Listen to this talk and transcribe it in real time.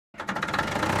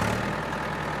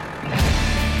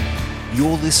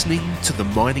You're listening to the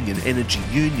Mining and Energy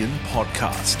Union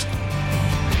podcast.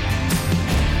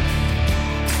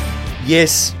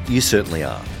 Yes, you certainly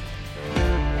are.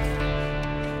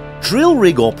 Drill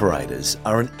rig operators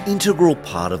are an integral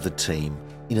part of the team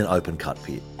in an open cut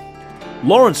pit.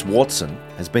 Lawrence Watson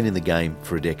has been in the game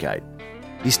for a decade.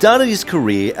 He started his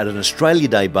career at an Australia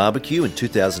Day barbecue in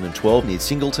 2012 near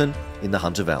Singleton in the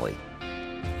Hunter Valley.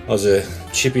 I was a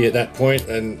chippy at that point,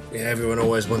 and everyone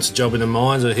always wants a job in the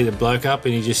mines. I hit a bloke up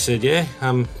and he just said,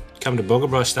 come to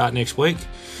Boggabri, start next week.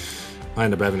 I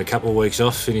ended up having a couple of weeks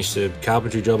off, finished the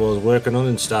carpentry job I was working on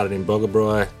and started in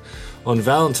Boggabri on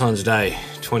Valentine's Day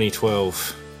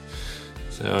 2012.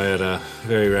 So I had a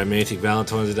very romantic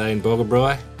Valentine's Day in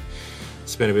Boggabri.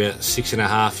 Spent about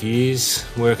 6.5 years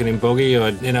working in Boggy. I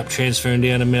ended up transferring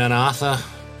down to Mount Arthur,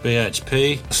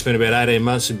 BHP. Spent about 18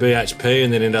 months at BHP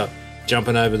and then ended up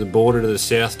jumping over the border to the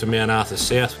south to Mount Arthur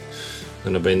South.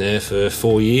 And I've been there for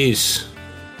 4 years.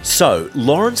 So,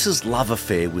 Lawrence's love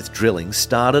affair with drilling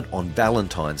started on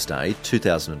Valentine's Day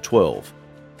 2012.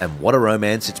 And what a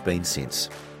romance it's been since.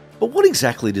 But what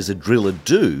exactly does a driller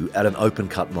do at an open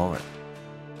cut mine?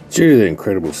 Due to the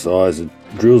incredible size, the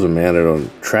drills are mounted on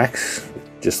tracks,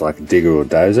 just like a digger or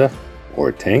dozer, or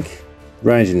a tank,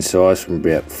 range in size from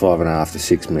about 5.5 to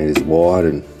 6 metres wide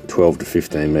and 12 to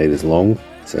 15 metres long,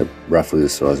 so roughly the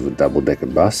size of a double-decker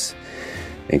bus,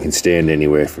 and can stand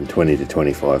anywhere from 20 to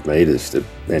 25 metres,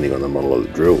 depending on the model of the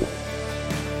drill.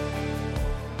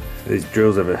 These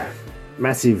drills have a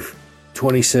massive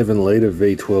 27-litre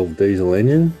V12 diesel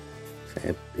engine.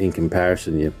 So in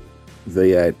comparison, your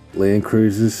V8 Land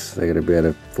Cruisers, they got about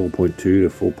a 4.2 to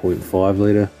 4.5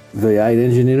 litre V8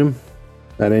 engine in them.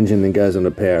 That engine then goes on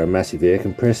to power a massive air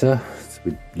compressor. So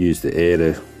we use the air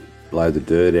to blow the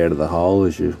dirt out of the hole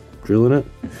as you're drilling it.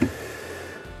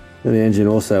 And the engine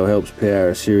also helps power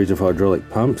a series of hydraulic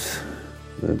pumps.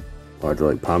 The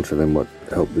hydraulic pumps are then what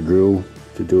help the drill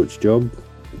to do its job.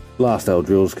 Blast hole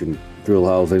drills can drill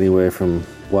holes anywhere from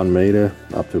 1 metre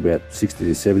up to about 60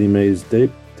 to 70 metres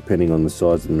deep, depending on the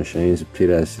size of the machines the pit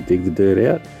has to dig the dirt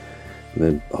out.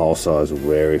 And the hole size will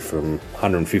vary from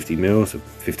 150 mils, so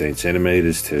 15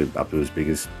 centimetres, to up to as big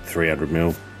as 300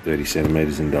 mil, 30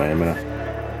 centimetres in diameter.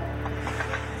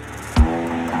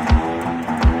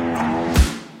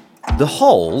 The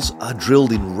holes are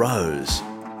drilled in rows,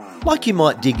 like you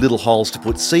might dig little holes to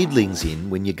put seedlings in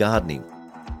when you're gardening.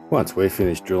 Once we're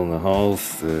finished drilling the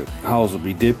holes will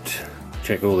be dipped,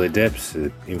 check all their depths.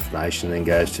 The information then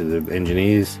goes to the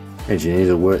engineers. Engineers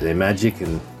will work their magic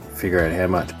and figure out how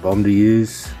much bomb to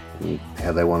use and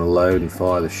how they want to load and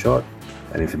fire the shot.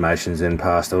 That information is then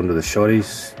passed on to the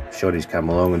shotties. Shotties come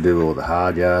along and do all the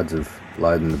hard yards of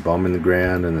loading the bomb in the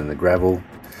ground and then the gravel,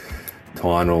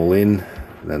 tying it all in.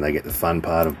 And then they get the fun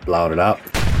part of blowing it up.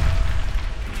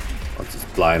 Once it's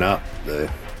blown up, the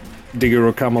digger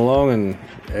will come along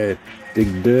and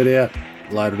dig the dirt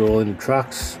out, load it all into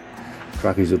trucks.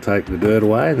 Truckies will take the dirt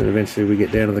away, and then eventually we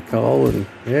get down to the coal, and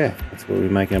that's where we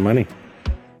make our money.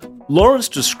 Lawrence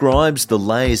describes the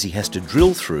layers he has to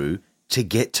drill through to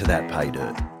get to that pay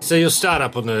dirt. So you'll start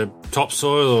up on the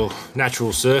topsoil or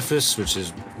natural surface, which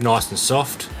is nice and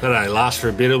soft. That only lasts for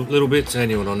a little bit.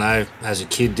 Anyone will know as a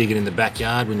kid digging in the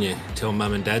backyard when you tell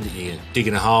mum and dad that you're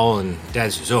digging a hole and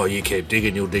dad says, "Oh, you keep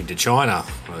digging, you'll dig to China."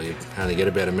 Well, you only get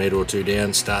about a metre or two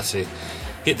down, starts to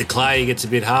hit the clay, it gets a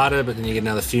bit harder, but then you get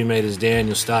another few metres down,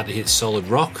 you'll start to hit solid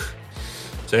rock.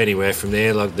 So anywhere from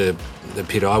there, like the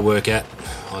pit I work at,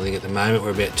 I think at the moment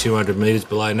we're about 200 metres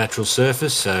below natural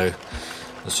surface, so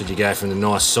you go from the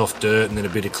nice soft dirt and then a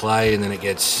bit of clay, and then it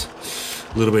gets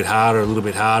a little bit harder, a little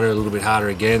bit harder, a little bit harder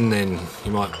again. Then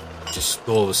you might just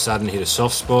all of a sudden hit a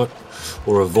soft spot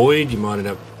or a void. You might end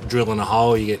up drilling a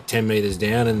hole, you get 10 metres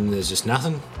down and there's just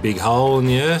nothing. Big hole in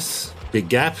the earth, big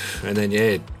gap, and then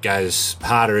it goes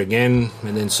harder again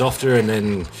and then softer, and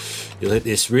then you'll hit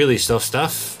this really soft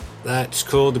stuff that's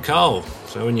called the coal.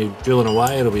 So when you're drilling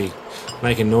away, it'll be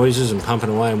making noises and pumping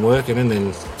away and working, and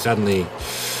then suddenly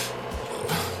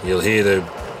you'll hear the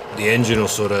engine will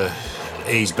sort of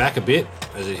ease back a bit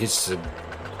as it hits the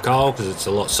coal because it's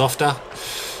a lot softer.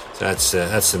 So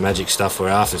that's the magic stuff we're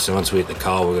after. So once we hit the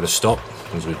coal, we've got to stop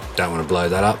because we don't want to blow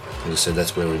that up. As I said,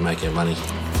 that's where we make our money.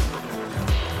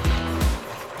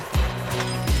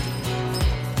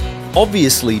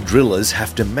 Obviously, drillers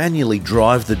have to manually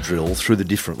drive the drill through the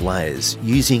different layers,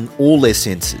 using all their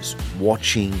senses,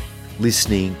 watching,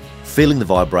 listening, feeling the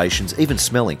vibrations, even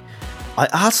smelling. I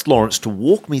asked Lawrence to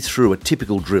walk me through a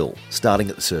typical drill, starting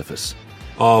at the surface.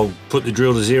 I'll put the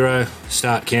drill to zero,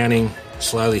 start counting,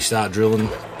 slowly start drilling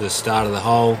the start of the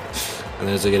hole, and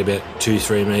as I get about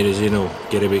 2-3 metres in, I'll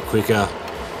get a bit quicker,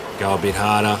 go a bit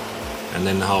harder, And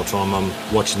then the whole time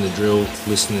I'm watching the drill,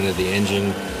 listening to the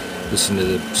engine, listening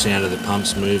to the sound of the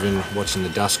pumps moving, watching the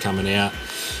dust coming out,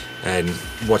 and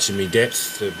watching me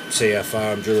depth to see how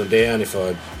far I'm drilling down. If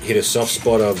I hit a soft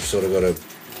spot, I've sort of got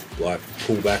to like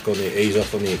pull back on the ease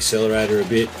off on the accelerator a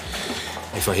bit.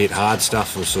 If I hit hard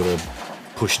stuff, I'll sort of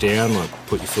push down, like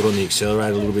put your foot on the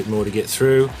accelerator a little bit more to get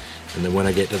through. And then when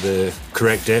I get to the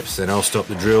correct depth, then I'll stop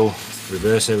the drill,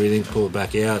 reverse everything, pull it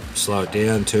back out, slow it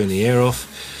down, turn the air off.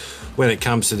 When it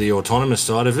comes to the autonomous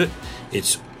side of it,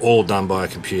 it's all done by a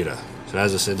computer. So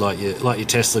as I said, like your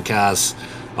Tesla cars,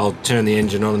 I'll turn the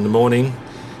engine on in the morning,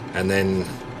 and then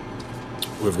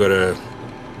we've got a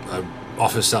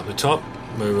office up the top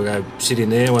where we'll go sit in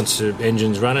there once the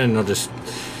engine's running, and I'll just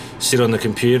sit on the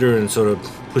computer and sort of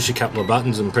push a couple of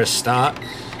buttons and press start,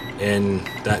 and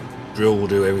that drill will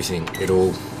do everything.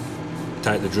 It'll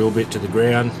take the drill bit to the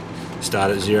ground,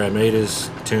 start at 0 meters,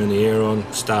 turn the air on,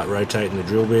 start rotating the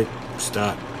drill bit,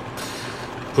 start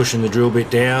pushing the drill bit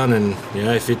down, and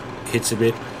if it hits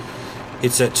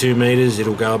that 2 meters,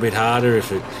 it'll go a bit harder.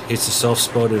 If it hits a soft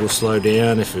spot, it'll slow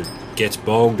down. If it gets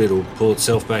bogged, it'll pull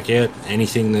itself back out.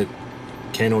 Anything that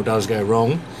can or does go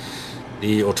wrong,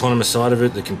 the autonomous side of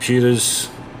it, the computers,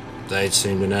 they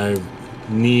seem to know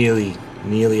nearly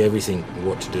everything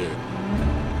what to do.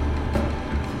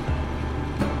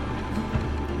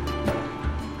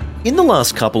 In the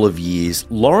last couple of years,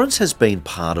 Lawrence has been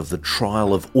part of the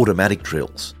trial of automatic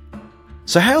drills.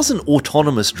 So how's an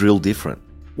autonomous drill different?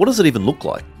 What does it even look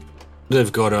like?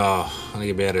 They've got, I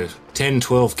think, about 10,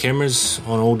 12 cameras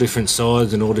on all different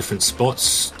sides and all different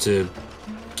spots to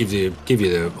give you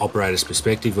the operator's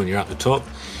perspective when you're up the top.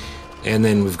 And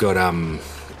then we've got,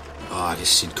 I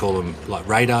guess you'd call them like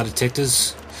radar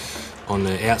detectors on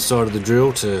the outside of the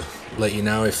drill to let you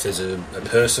know if there's a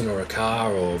person or a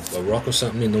car or a rock or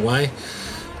something in the way.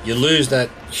 You lose that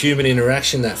human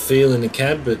interaction, that feel in the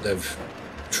cab, but they've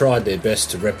tried their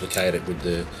best to replicate it with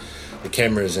the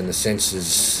cameras and the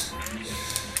sensors.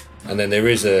 And then there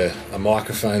is a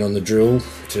microphone on the drill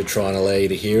to try and allow you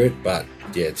to hear it, but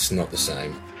yeah, it's not the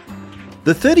same.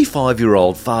 The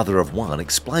 35-year-old father of one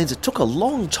explains it took a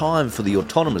long time for the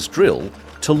autonomous drill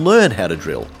to learn how to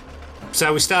drill.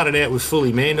 So we started out with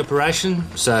fully manned operation.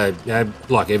 So,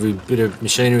 like every bit of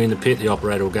machinery in the pit, the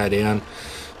operator will go down,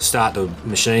 start the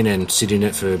machine and sit in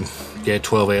it for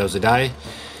 12 hours a day.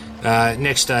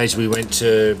 Next stage we went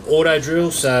to auto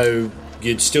drill, so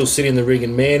you'd still sit in the rig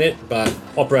and man it, but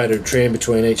operator would tram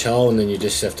between each hole, and then you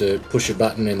just have to push a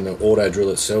button and the auto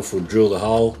drill itself would drill the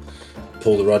hole,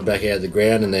 pull the rod back out of the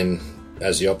ground, and then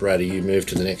as the operator you move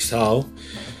to the next hole.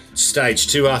 Stage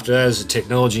 2 after that, as the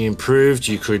technology improved,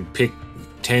 you could pick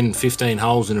 10, 15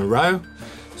 holes in a row.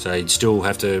 So you'd still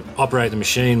have to operate the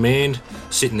machine manned,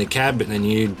 sit in the cab, but then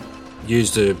you'd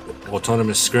use the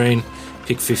autonomous screen,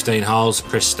 pick 15 holes,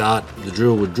 press start, the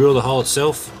drill would drill the hole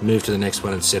itself, move to the next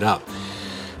one and set up.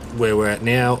 Where we're at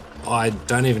now, I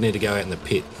don't even need to go out in the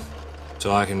pit.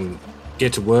 So I can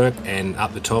get to work, and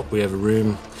up the top we have a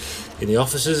room in the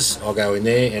offices. I'll go in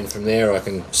there, and from there I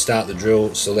can start the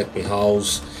drill, select my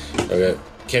holes. I've got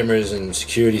cameras and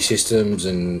security systems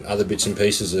and other bits and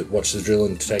pieces that watch the drill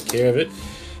and take care of it.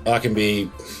 I can be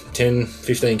 10,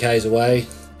 15 k's away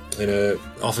in an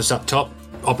office up top,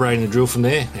 operating the drill from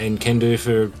there, and can do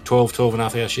for 12 and a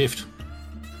half hour shift.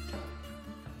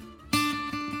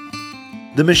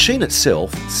 The machine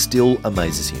itself still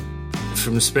amazes him.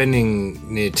 From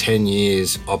spending near 10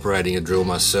 years operating a drill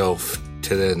myself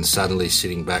to then suddenly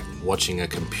sitting back watching a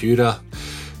computer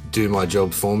do my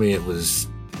job for me, it was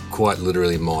quite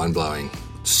literally mind-blowing.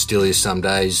 Still is some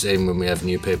days, even when we have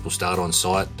new people start on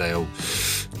site, they'll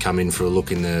come in for a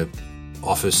look in the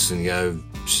office and go,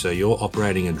 so you're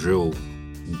operating a drill,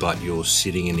 but you're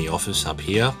sitting in the office up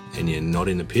here and you're not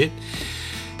in the pit?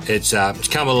 It's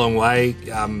come a long way.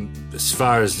 As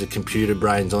far as the computer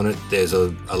brains on it, there's a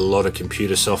lot of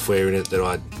computer software in it that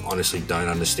I honestly don't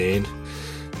understand.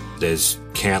 There's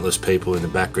countless people in the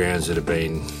backgrounds that have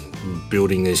been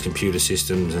building these computer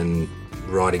systems and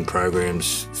writing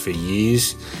programs for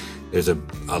years. There's a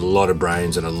lot of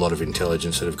brains and a lot of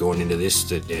intelligence that have gone into this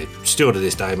that still to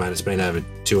this day, mate, it's been over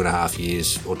 2.5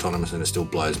 years autonomous, and it still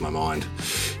blows my mind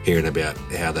hearing about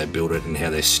how they build it and how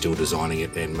they're still designing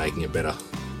it and making it better.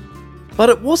 But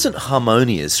it wasn't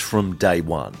harmonious from day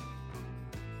one.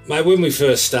 Mate, when we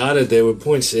first started, there were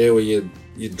points there where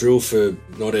you'd drill for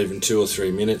not even 2 or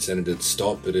 3 minutes and it'd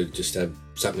stop, it'd just have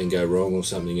something go wrong or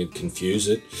something would confuse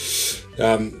it.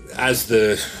 As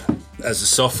the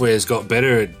software's got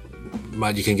better,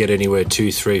 mate, you can get anywhere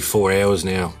 2, 3, 4 hours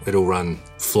now. It'll run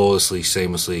flawlessly,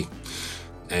 seamlessly,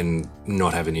 and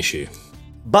not have an issue.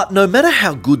 But no matter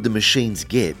how good the machines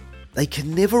get, they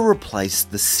can never replace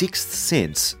the sixth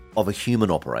sense of a human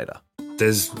operator.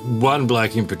 There's one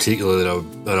bloke in particular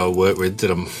that I work with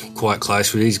that I'm quite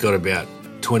close with. He's got about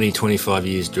 20, 25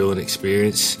 years drilling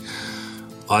experience.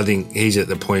 I think he's at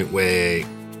the point where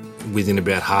within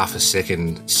about half a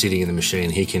second sitting in the machine,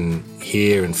 he can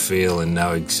hear and feel and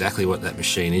know exactly what that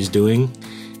machine is doing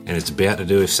and it's about to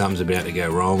do. If something's about to go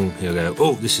wrong, he'll go,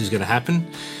 oh, this is going to happen.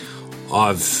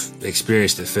 I've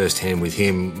experienced it firsthand with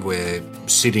him where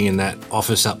sitting in that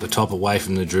office up the top away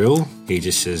from the drill, he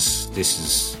just says,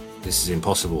 this is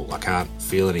impossible. I can't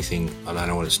feel anything. I don't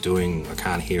know what it's doing. I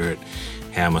can't hear it.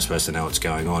 How am I supposed to know what's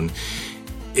going on?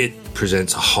 It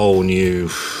presents a whole new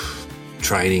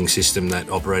training system that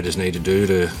operators need to do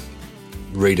to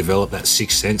redevelop that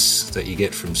sixth sense that you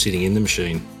get from sitting in the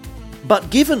machine. But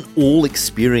given all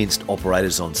experienced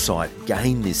operators on site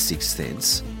gain this sixth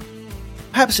sense,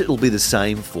 perhaps it'll be the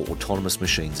same for autonomous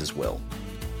machines as well.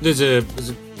 There's a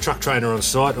truck trainer on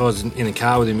site. I was in a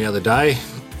car with him the other day,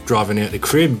 driving out the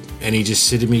crib, and he just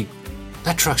said to me,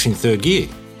 that truck's in third gear,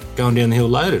 going down the hill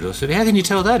loaded. I said, how can you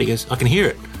tell that? He goes, I can hear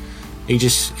it. He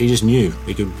just knew.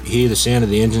 He could hear the sound of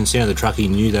the engine, sound of the truck. He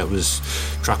knew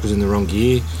truck was in the wrong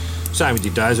gear. Same with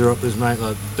your dozer operators, mate.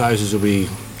 Like dozers will be,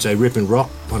 say, ripping rock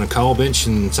on a coal bench,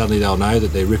 and suddenly they'll know that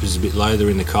their ripper's a bit low, they're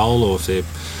in the coal, or if they're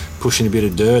pushing a bit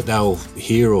of dirt, they'll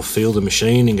hear or feel the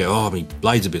machine and go, oh, my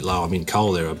blade's a bit low, I'm in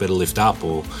coal there, I better lift up.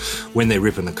 Or when they're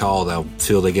ripping the coal, they'll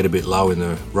feel they get a bit low in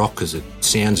the rock because it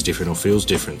sounds different or feels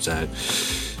different. So,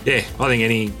 yeah, I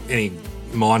think any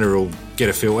miner will get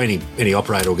a feel, any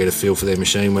operator will get a feel for their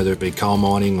machine, whether it be coal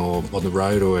mining or on the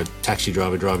road, or a taxi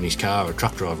driver driving his car, or a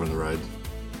truck driver on the road.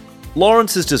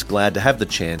 Lawrence is just glad to have the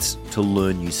chance to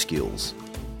learn new skills.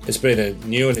 It's been a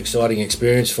new and exciting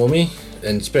experience for me,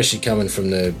 and especially coming from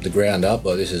the ground up.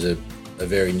 Like, this is a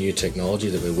very new technology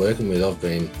that we're working with. I've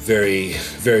been very,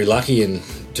 very lucky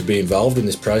to be involved in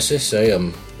this process.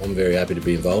 So I'm very happy to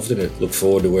be involved in it. Look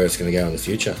forward to where it's going to go in the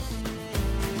future.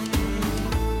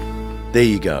 There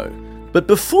you go. But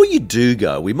before you do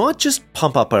go, we might just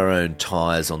pump up our own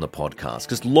tyres on the podcast,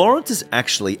 because Lawrence is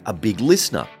actually a big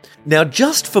listener. Now,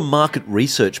 just for market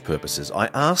research purposes, I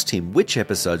asked him which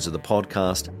episodes of the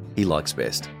podcast he likes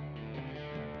best.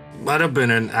 Mate, I've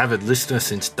been an avid listener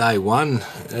since day one.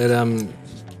 The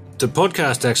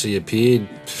podcast actually appeared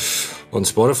on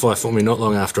Spotify for me not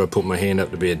long after I put my hand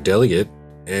up to be a delegate,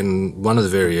 and one of the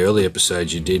very early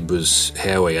episodes you did was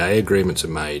how EA agreements are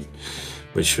made,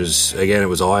 which was, again, it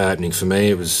was eye-opening for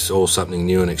me. It was all something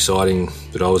new and exciting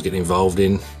that I was getting involved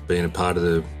in, being a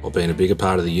bigger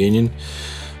part of the union.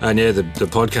 And yeah, the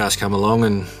podcast come along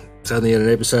and suddenly had an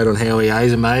episode on how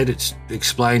EAs are made. It's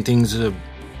explained things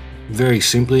very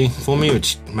simply for me,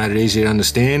 which made it easy to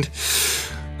understand.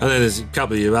 And then there's a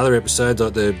couple of other episodes,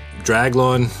 like the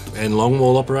dragline and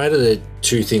longwall operator. They're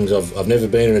two things. I've never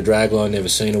been in a dragline, never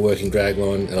seen a working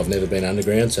dragline, and I've never been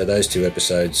underground. So those two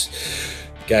episodes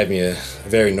gave me a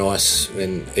very nice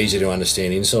and easy to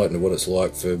understand insight into what it's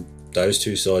like for those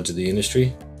two sides of the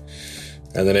industry.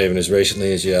 And then even as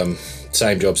recently as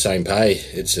same job, same pay,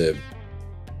 there's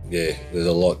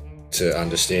a lot to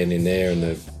understand in there,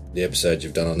 and the episodes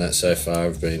you've done on that so far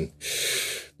have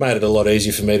made it a lot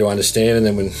easier for me to understand. And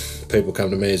then when people come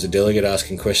to me as a delegate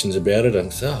asking questions about it,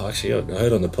 and say, actually, I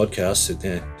heard on the podcast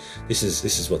that this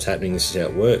is what's happening, this is how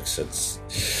it works. It's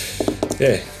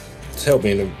helped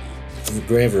me in a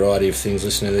grand variety of things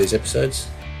listening to these episodes.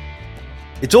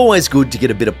 It's always good to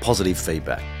get a bit of positive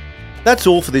feedback. That's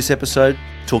all for this episode.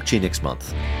 Talk to you next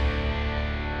month.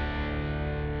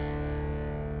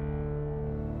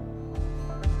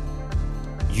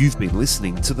 You've been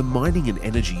listening to the Mining and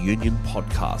Energy Union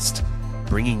podcast,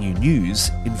 bringing you news,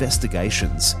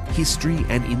 investigations, history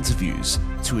and interviews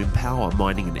to empower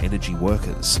mining and energy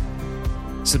workers.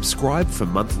 Subscribe for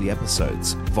monthly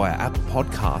episodes via Apple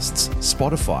Podcasts,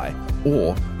 Spotify,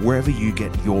 or wherever you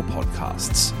get your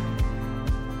podcasts.